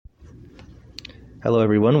Hello,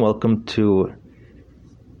 everyone. Welcome to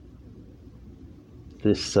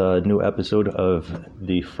this new episode of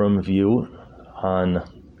the From View on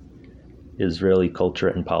Israeli culture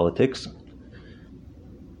and politics.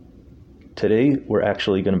 Today, we're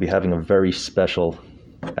actually going to be having a very special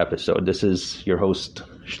episode. This is your host,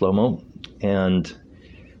 Shlomo, and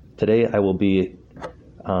today I will be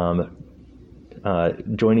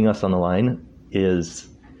joining us on the line is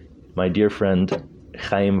my dear friend,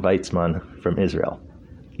 Chaim Weizmann from Israel.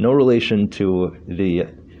 No relation to the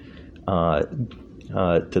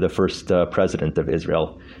first president of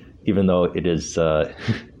Israel, even though it is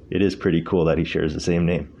pretty cool that he shares the same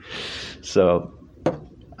name. So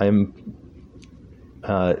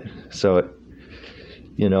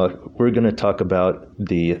we're going to talk about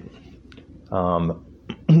the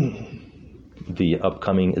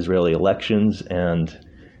upcoming Israeli elections and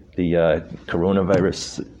the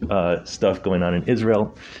coronavirus stuff going on in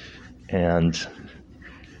Israel, and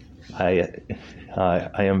I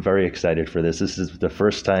am very excited for this. This is the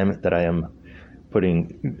first time that I am that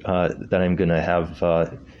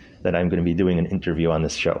I'm going to be doing an interview on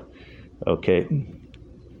this show. Okay.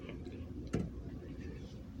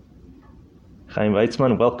 Chaim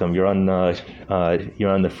Weizmann, welcome. You're on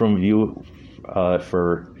the From View on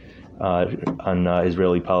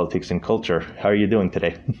Israeli politics and culture. How are you doing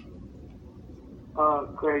today?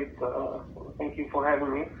 Great. Thank you for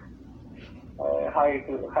having me. Hi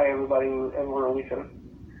everybody, everyone listening.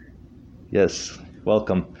 Yes,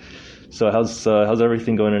 welcome. So how's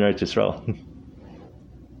everything going in Eretz Yisrael?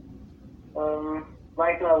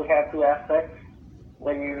 Right now we have two aspects.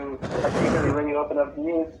 Particularly when you open up the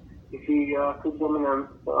news, you see two dominant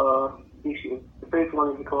issues. The first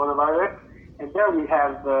one is the coronavirus, and there we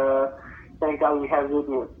have, thank God, we have good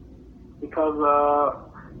news, because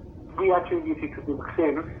we attribute it to the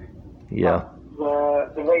vaccine. Yeah.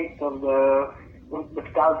 The rate of the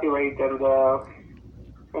fatality rate and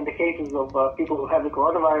the cases of people who have the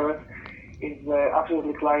coronavirus is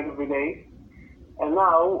actually declining every day. And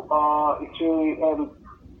now it's really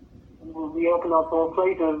we open up more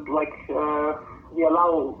places, like we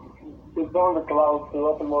allow the government allows to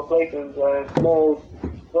open more places, small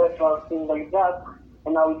restaurants, things like that.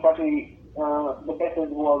 And now it's actually the best it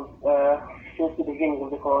was since the beginning of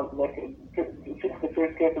the since the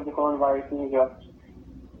first case of the coronavirus in Israel.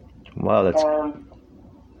 Wow, that's... And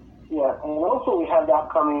also we have the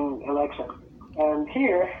upcoming election. And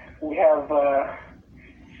here we have,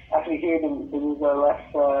 here the news are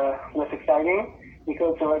less exciting,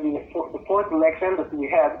 because it's already the fourth election that we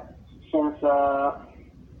had since the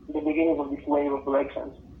beginning of this wave of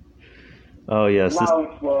elections. Oh, yes. Now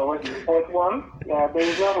it's the fourth one. Yeah, there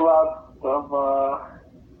is not a lot of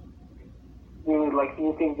really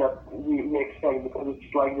new things that we expect, because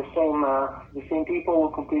it's like the same people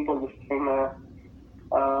who compete on the same.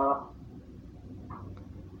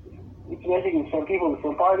 It's basically the same people, the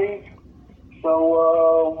same parties. So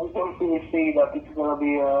we don't really see that it's going to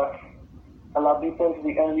be a lot different,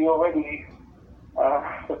 and we already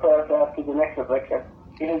prepared after the next election,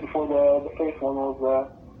 even before the first one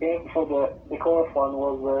was. Even before the current one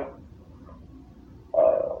was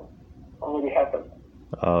already happened.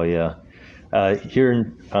 Oh, yeah.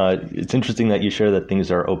 Here, it's interesting that you share that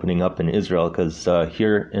things are opening up in Israel, because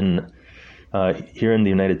here in the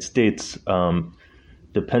United States,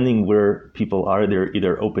 depending where people are, they're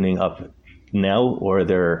either opening up now or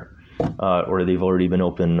they've already been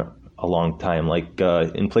open a long time. Like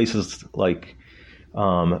in places like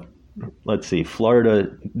let's see, Florida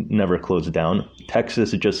never closed down.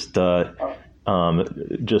 Texas just took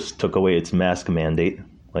away its mask mandate.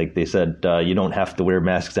 Like they said, you don't have to wear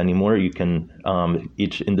masks anymore. You can,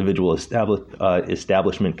 each individual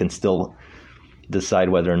establishment can still decide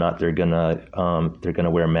whether or not they're gonna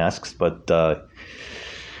wear masks, but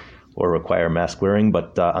or require mask wearing.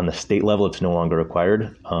 But on the state level, it's no longer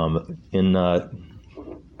required. In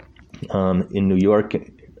New York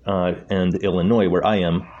and Illinois, where I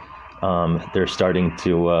am, they're starting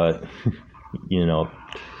to,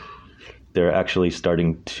 they're actually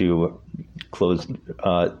starting to close,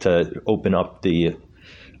 to open up the,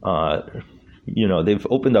 they've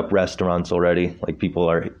opened up restaurants already. Like people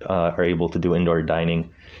are able to do indoor dining.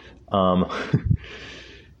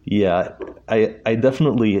 Yeah, I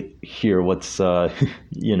definitely hear what's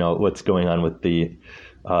going on with the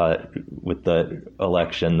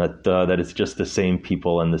election, that it's just the same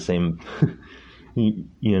people and the same,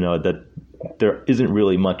 that there isn't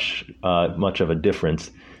really much of a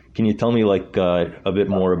difference. Can you tell me a bit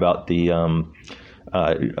more about the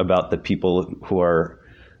people who are,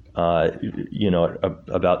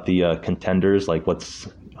 about the contenders, like what's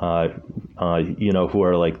who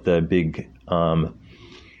are like the big,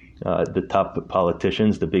 the top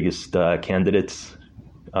politicians, the biggest candidates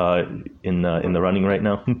in the running right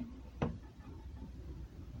now?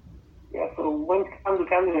 Yeah. So when it comes to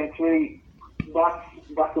candidates, really, that's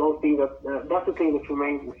the whole thing that's the thing that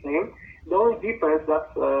remains the same. The only difference,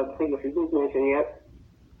 that's the thing that we didn't mention yet,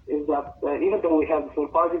 is that even though we have the same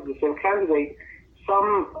parties, the same candidate,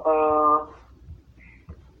 some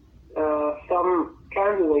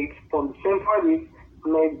candidates from the same parties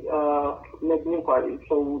made new parties.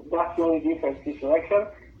 So that's the only difference this election.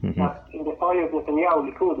 That in the party of Netanyahu,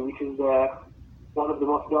 Likud, which is one of the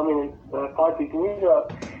most dominant parties in Israel.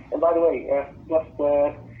 And by the way, just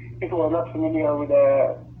people who are not familiar with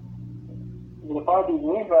the parties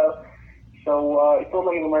in Israel, so it's not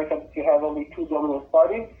like in America that you have only two dominant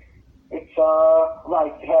parties. It's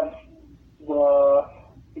like you have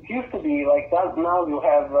it used to be like that. Now you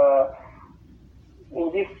have,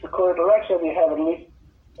 in this current election, you have at least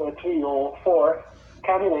 3 or 4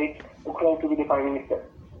 candidates who claim to be the prime minister,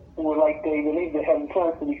 who they believe they have the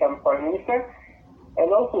chance to become prime minister.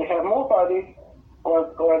 And also you have more parties who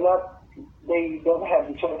are not, they don't have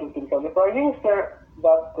the chance to become the prime minister,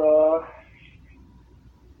 but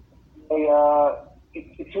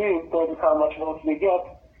it's really important how much votes they get,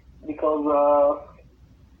 because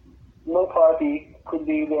no party could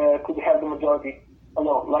have the majority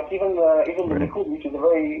alone. Like even the Likud, which is a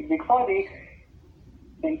very big party,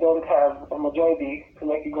 they don't have a majority to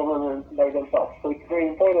make a government by themselves. So it's very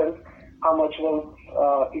important how much votes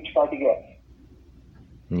each party gets.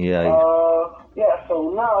 Yeah.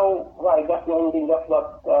 So now, that's the only thing that's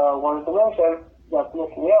what I wanted to mention, that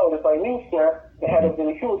Netanyahu, the prime minister, the head of the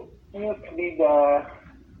Likud, used to be the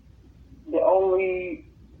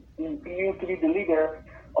leader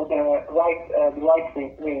of the right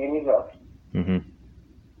wing in Israel.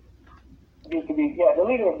 Used to be, the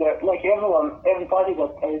leader of every party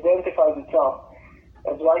that identifies itself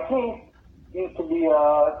as right wing used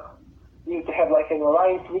to have like an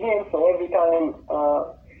alliance with him. So every time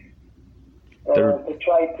they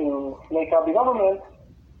try to make up the government,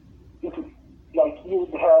 you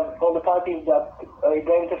would have all the parties that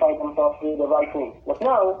identify themselves with the right wing. But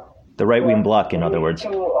now the right wing bloc, in other words.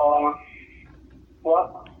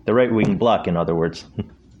 What? The right wing bloc, in other words.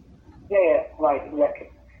 Yeah, right, exactly.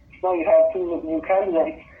 Now you have 2 new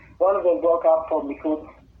candidates. One of them broke up from Likud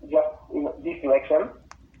just in this election,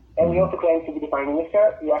 and he also claims to be the prime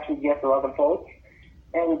minister. He actually gets a lot of votes,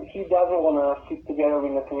 and he doesn't want to sit together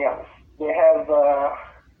with Netanyahu. They have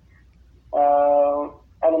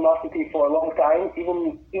animosity for a long time,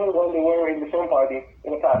 even when they were in the same party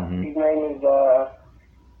in the past. His name is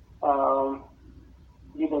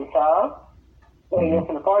Gideon Saar. He was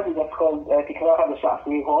in a party that's called Tikva Hadasha,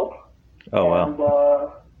 New Hope. Oh, wow. And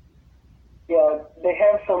they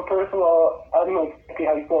have some personal, I don't know exactly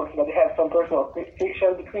how it works, but they have some personal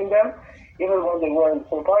friction between them. Even when they were in the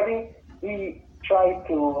same party, he tried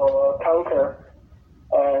to counter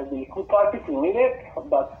the Likud party to win it,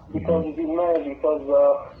 but because he didn't manage, because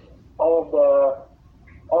all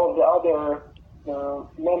of the other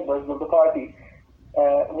members of the party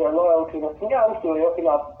were loyal to Netanyahu, so they opened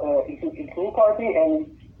up its new party,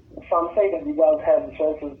 and some say that he does have the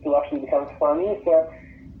chances to actually become prime minister.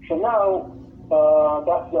 So now,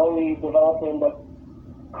 that's the only development that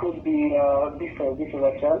could be different this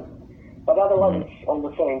election. But otherwise, it's all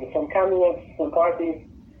the same candidates, same parties,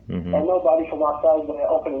 and nobody from outside the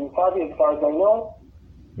opening party, as far as I know.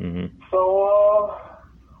 So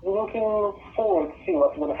we're looking forward to see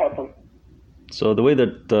what's going to happen. So the way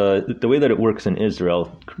that it works in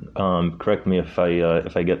Israel, correct me if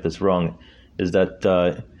I get this wrong, is that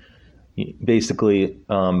basically,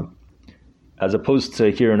 as opposed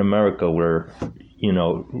to here in America, where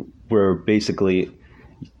where basically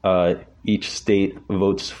each state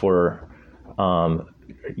votes for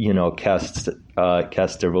casts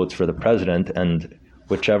their votes for the president, and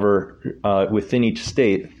whichever within each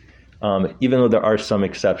state, even though there are some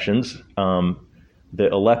exceptions, the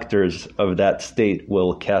electors of that state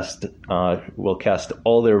will cast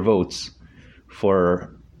all their votes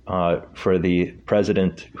for the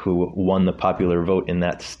president who won the popular vote in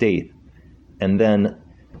that state, and then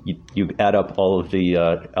you add up all of the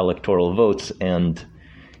electoral votes, and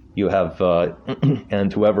you have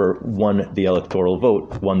and whoever won the electoral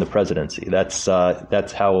vote won the presidency. That's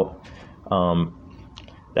how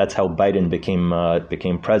Biden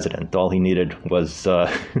became president. All he needed was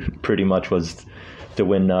pretty much was to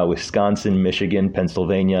win Wisconsin, Michigan,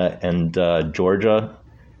 Pennsylvania, and Georgia.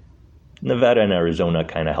 Nevada and Arizona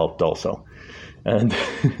kind of helped also, and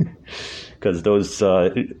because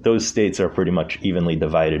those states are pretty much evenly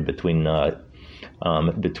divided between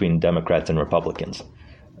between Democrats and Republicans.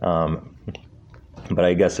 But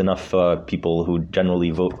I guess enough people who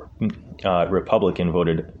generally vote Republican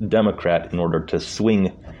voted Democrat in order to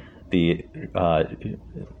swing the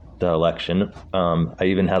election. I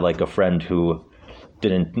even had like a friend who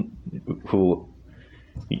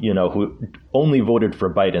only voted for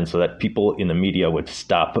Biden so that people in the media would just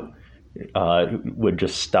stop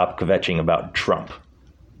kvetching about Trump.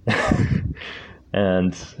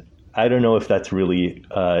 And I don't know if that's really,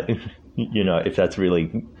 if that's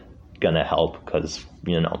really gonna help, because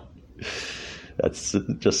that's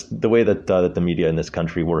just the way that the media in this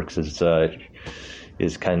country works is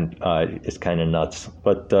kind of nuts.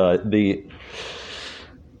 But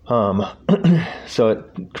so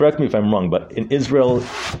correct me if I'm wrong, but in Israel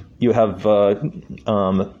you have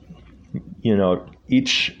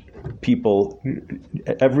each people,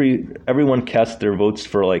 everyone casts their votes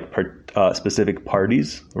for like specific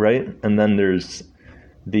parties, right? And then there's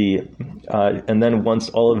and then once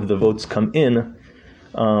all of the votes come in,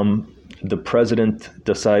 the president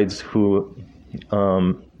decides who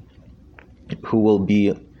will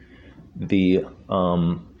be the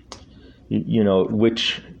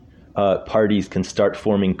which parties can start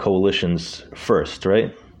forming coalitions first,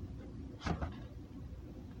 right?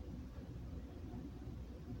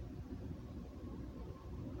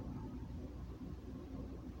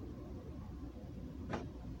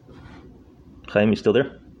 Chaim, you still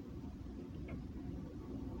there?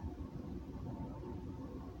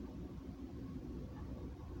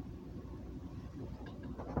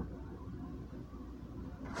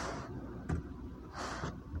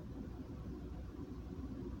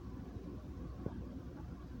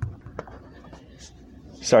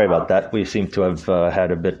 Sorry about that. We seem to have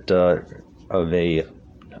had a bit of a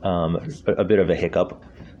bit of a hiccup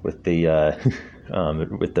with the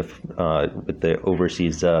with the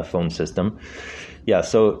overseas phone system. Yeah.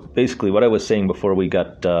 So basically, what I was saying before we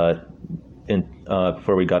got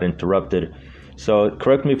interrupted. So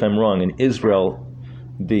correct me if I'm wrong. In Israel,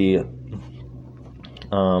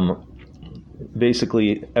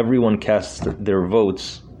 basically everyone casts their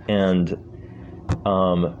votes, and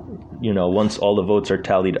once all the votes are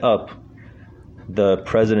tallied up, the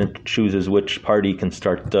president chooses which party can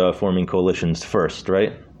start forming coalitions first,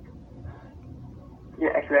 right?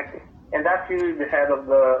 Yeah, exactly. And that's usually the head of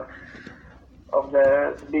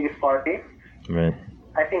the biggest party. Right.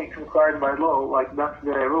 I think it's required by law, like that's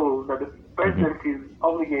the rule, that the president is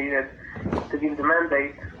obligated to give the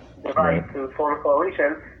mandate, the right to form a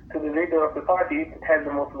coalition to the leader of the party that has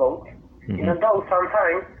the most votes. Even though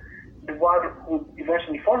sometimes the one who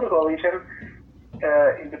eventually formed the coalition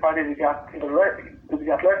is the party that got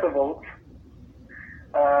lesser votes,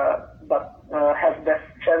 but has best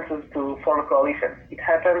chances to form a coalition. It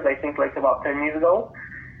happened, I think, like about 10 years ago,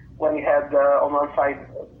 when you had on one side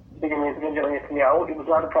Benjamin Netanyahu. It was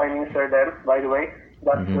not a prime minister then, by the way.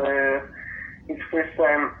 That's his first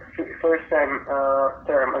term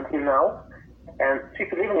until now. And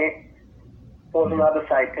Tzipri Livni was on the other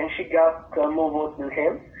side, and she got more votes than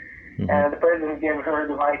him. And the president gave her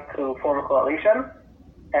the right to form a coalition,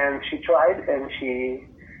 and she tried, and she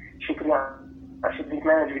could not. She didn't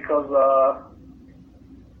manage because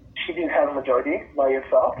she didn't have a majority by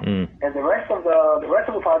herself, and the rest of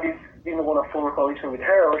the parties didn't want to form a coalition with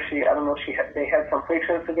her, or I don't know, they had some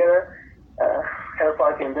frictions together, her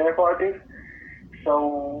party and their parties.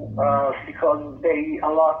 So because the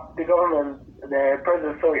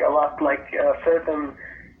president allowed like a certain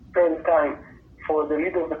period of time for the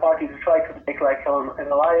leader of the party to try to make like an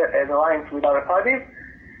alliance with other parties,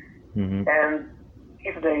 and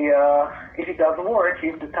if it doesn't work,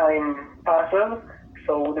 if the time passes,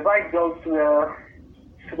 so the right goes to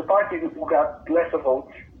the party who got lesser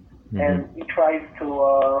votes, and he tries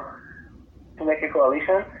to make a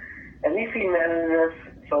coalition, and if he manages,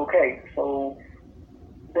 so okay, so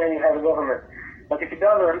then you have a government. But if it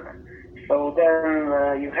doesn't, so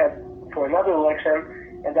then you head for another election.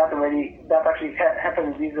 And that actually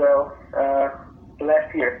happened in Israel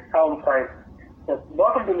last year, all the time. That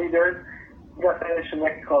both of the leaders got managed to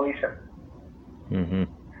make a coalition.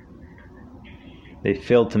 They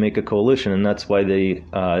failed to make a coalition, and that's why they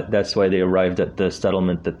arrived at the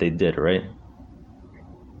settlement that they did, right?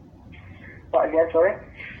 What again, sorry?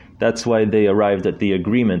 That's why they arrived at the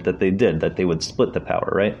agreement that they did, that they would split the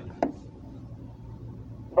power, right?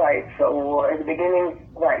 Right. So at the beginning,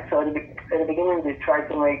 they tried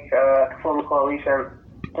to form a coalition,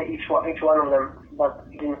 each one of them, but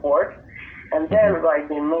it didn't work. And then,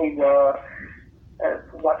 they made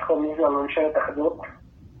what's called Israel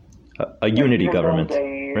a unity government,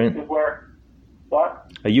 right? They were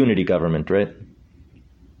what? A unity government, right?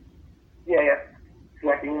 Yeah.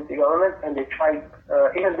 like a unity government, and they tried,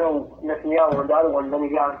 even though Netanyahu and the other one, Benny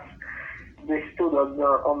Gantz, they stood on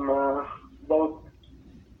both,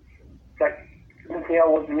 like Netanyahu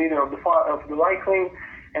was the leader of the right wing,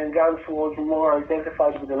 and Gantz was more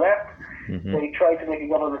identified with the left. Mm-hmm. They tried to make a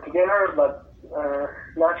government together, but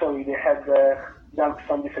naturally they had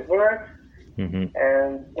some disagreements,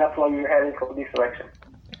 and that's why we're heading for this election.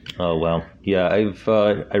 Oh wow, yeah. I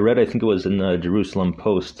read, I think it was in the Jerusalem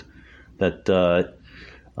Post, that that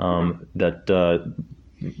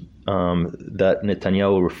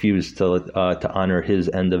Netanyahu refused to honor his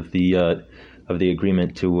end of the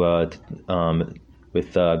agreement with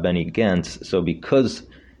Benny Gantz. So because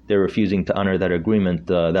they're refusing to honor that agreement,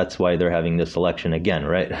 that's why they're having this election again,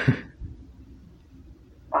 right?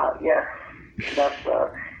 Yeah, that's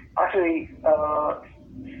actually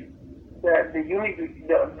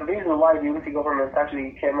the reason why the unity government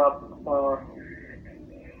actually came up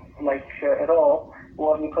at all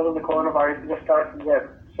was because of the coronavirus. Just started then,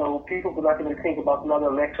 so people could not even think about another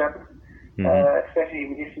election, especially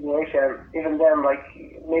in this situation. Even then,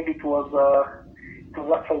 maybe it was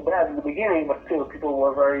not so bad in the beginning, but still people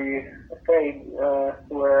were very afraid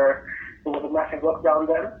where there was a massive lockdown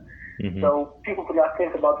then. So people could not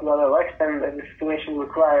think about another election, and the situation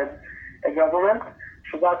required a government.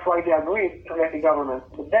 So that's why they agreed to make a government.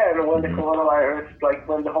 But then when the coronavirus,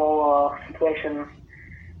 when the whole situation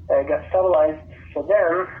got stabilized, so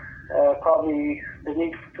then probably the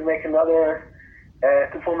need to make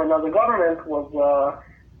to form another government was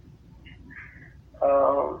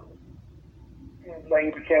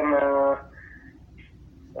it became,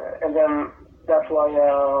 and then that's why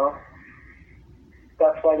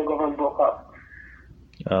the government broke up.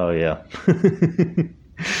 Oh yeah.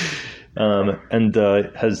 And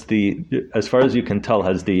as far as you can tell,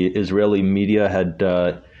 has the Israeli media had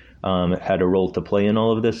a role to play in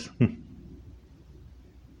all of this? The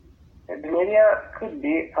media could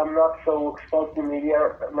be. I'm not so exposed to media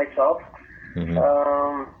myself,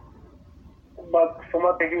 but from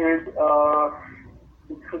what I heard,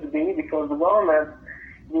 it could be because the government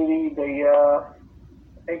really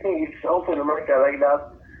I think it's also in America like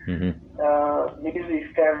that. They usually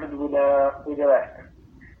stand with the left.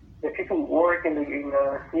 The people who work in the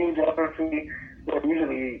news agency, they're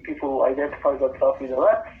usually people identify themselves with the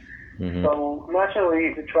left. So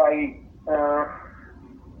naturally, they try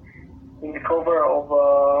in the cover of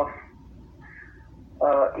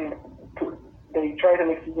they try to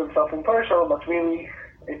make themselves impartial, but really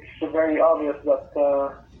it's very obvious that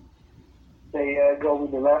they go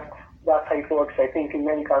with the left. That's how it works, I think, in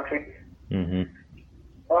many countries. And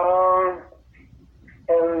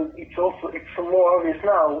it's more obvious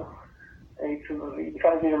now. It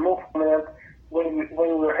becomes even more prominent when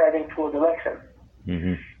we're heading toward election.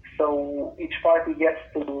 So each party gets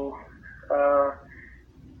to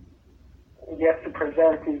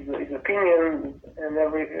present his opinion and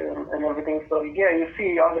everything. So yeah, you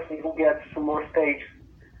see obviously who gets more stage,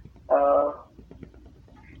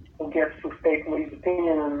 who gets to state his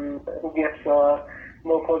opinion, and who gets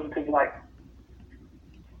more positive light.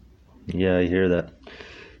 Yeah, I hear that.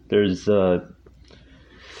 There's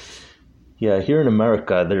here in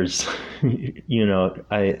America, there's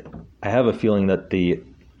I have a feeling that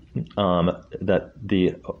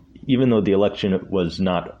even though the election was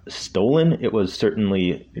not stolen, it was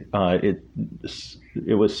certainly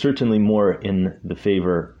it was certainly more in the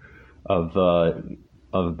favor of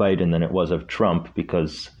Biden than it was of Trump,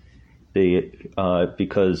 because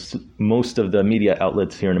most of the media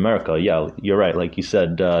outlets here in America, yeah, you're right, like you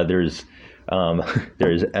said, there's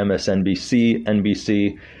MSNBC,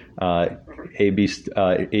 NBC,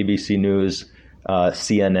 ABC News,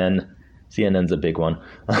 CNN. CNN's a big one,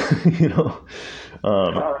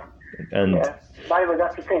 and yeah. By the way,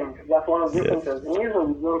 that's the thing. That's one of the differences. In Israel,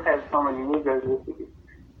 we don't have so many news agencies.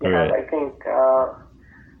 Right. I think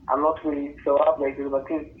I'm not really so updated, but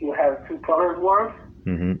you have two prominent ones,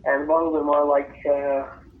 and one of them are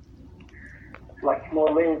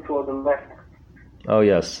more leaning toward the left. Oh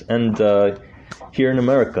yes, and here in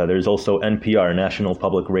America, there's also NPR, National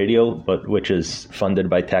Public Radio, which is funded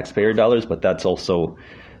by taxpayer dollars, but that's also.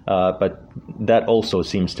 But that also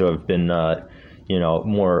seems to have been,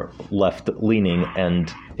 more left-leaning,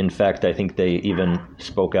 and in fact, I think they even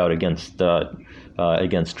spoke out against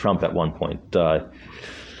Trump at one point. But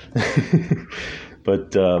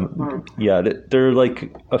yeah, there are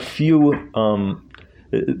a few.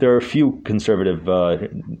 There are a few conservative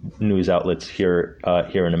news outlets here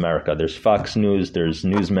in America. There's Fox News, there's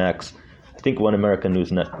Newsmax, I think One American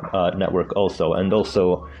News Network also, and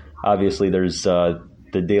also obviously there's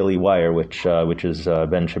the Daily Wire, which is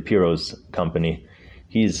Ben Shapiro's company.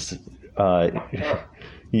 He's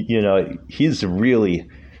he's really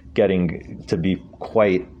getting to be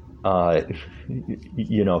quite,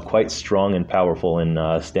 quite strong and powerful in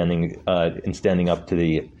standing up to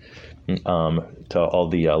the to all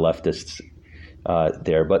the leftists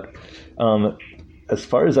there. But as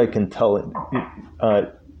far as I can tell,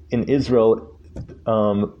 in Israel,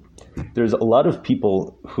 there's a lot of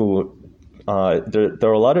people who there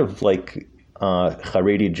are a lot of like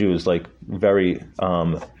Haredi Jews, like very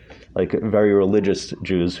religious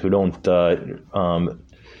Jews who don't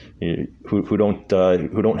who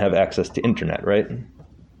don't have access to internet, right?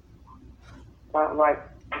 Right.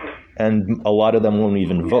 And a lot of them won't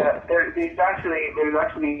even vote. Yeah, there's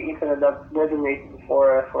actually internet that's designated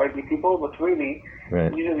for Haredi people, but really,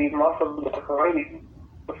 right. Usually most of the Haredi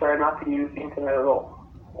prefer not to use internet at all.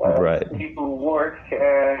 Right. People who work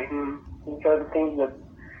in certain things that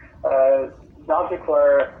don't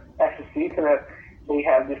require access to internet, they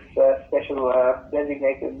have this special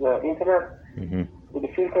designated internet with the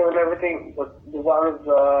filter and everything. But the ones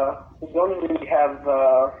who don't really have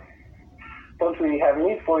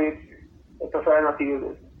need for it, they prefer not to use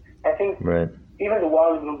it. I think even the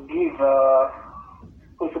ones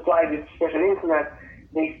who supply this special internet,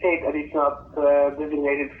 they state that it's not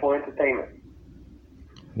designated for entertainment.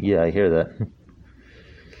 Yeah, I hear that.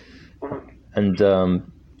 And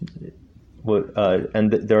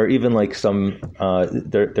and there are even like some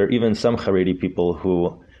there are even some Haredi people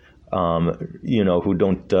who who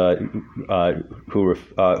don't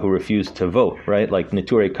who refuse to vote, right? Like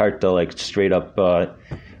Neturei Karta, like straight up they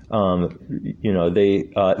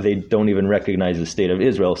don't even recognize the state of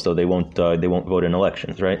Israel, so they won't vote in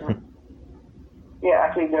elections, right? Yeah,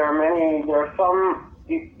 actually there are some.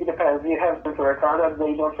 It depends. You have Neturei Karta,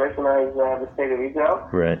 they don't recognize the state of Israel,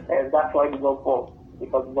 right? And that's why they don't vote,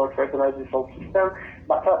 because they don't recognize this whole system.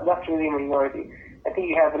 But that's really a minority. I think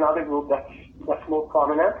you have another group that's more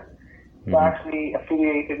prominent. They're actually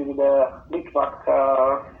affiliated with the Litvak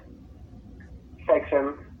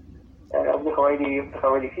section of the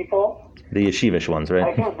Haredi people. The yeshivish ones, right?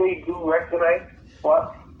 I think they do recognize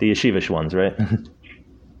what? The yeshivish ones, right?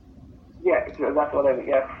 Yeah, that's what I mean.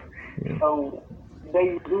 Yeah. So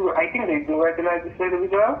they do. I think they do recognize the state of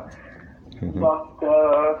Israel, but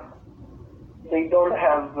they don't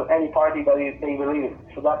have any party that they believe in.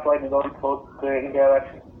 So that's why they don't vote in the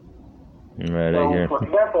election. Right. So, I hear. for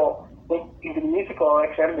example, in the municipal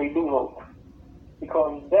election, they do vote,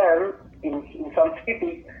 because then in some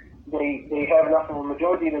cities they have enough of a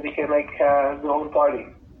majority that they can make their own party.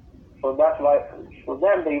 So that's why for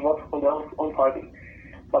them they vote for their own party.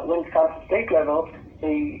 But when it comes to state level,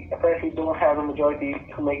 they apparently don't have a majority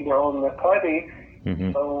to make their own party.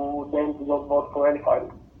 So then they don't vote for any party.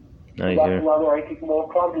 So that's another, I think, more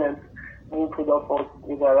prominent group who don't vote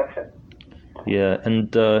in the election. Yeah,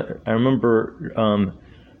 and I remember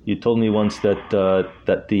you told me once that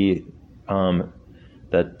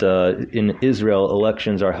in Israel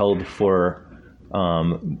elections are held for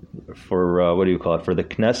what do you call it, for the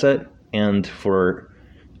Knesset and for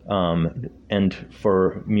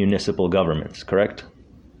municipal governments, correct?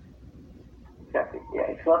 Exactly. Yeah,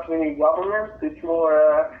 it's not really government. It's more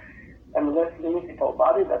a municipal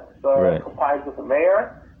body that's comprised of the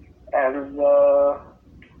mayor and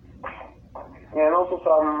also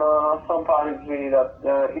some parties really that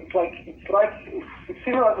it's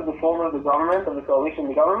similar to the form of the government, of the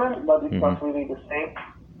coalition government, but it's not really the same.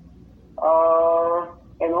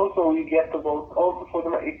 And also you get to vote also for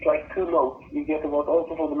the. It's like two votes. You get to vote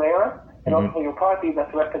also for the mayor and also for your party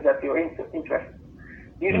that represents your interests.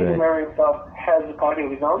 Usually the mayor himself has a party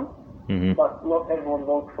of his own, but not everyone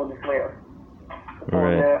votes for this mayor.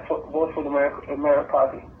 Vote for the mayor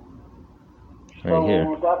party.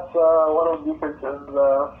 So that's one of the differences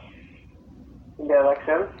in the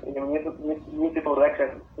elections, in the municipal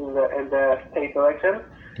elections, and the state elections.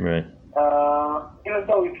 Right. Even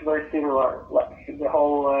though it's very similar, like the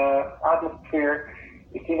whole atmosphere,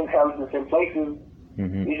 it's even held in the same places,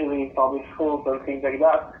 usually in public schools and things like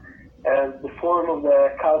that. And the form of the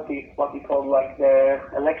county, what we call like the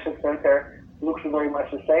election center, looks very much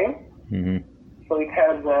the same. So it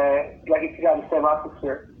has it's got the same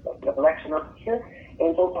atmosphere, the election atmosphere, and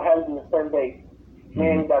it also has in the same day,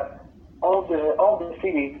 meaning that all the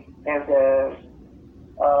cities and the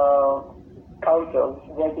councils,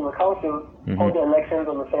 regional councils, hold the elections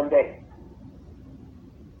on the same day.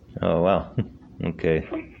 Oh wow! Okay.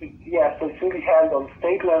 So it's really held on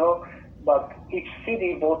state level, but each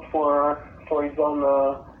city votes for its own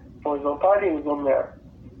party and its own mayor.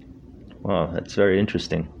 Wow, that's very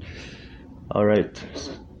interesting. All right,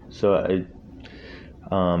 so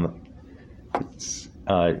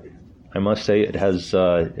I must say it has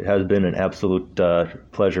been an absolute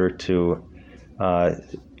pleasure to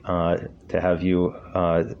have you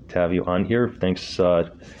on here. Thanks.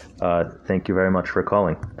 Thank you very much for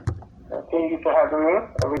calling. Thank you for having me.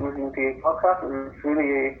 I've been listening to your podcast, and it's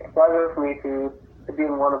really a pleasure for me to be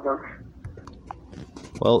in one of them.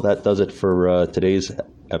 Well, that does it for today's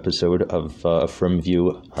episode of From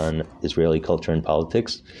View on Israeli culture and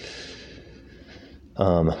politics.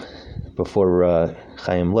 Before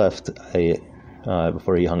Chaim left,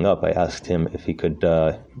 before he hung up, I asked him if he could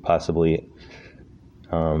possibly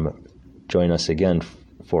join us again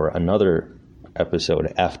for another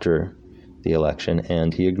episode after the election,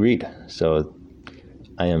 and he agreed. So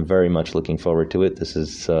I am very much looking forward to it. This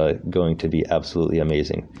is going to be absolutely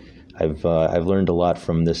amazing. I've learned a lot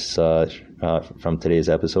from this from today's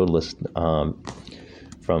episode.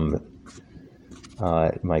 From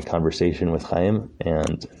my conversation with Chaim,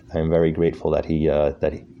 and I'm very grateful that he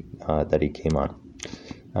came on.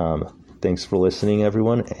 Thanks for listening,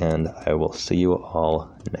 everyone, and I will see you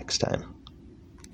all next time.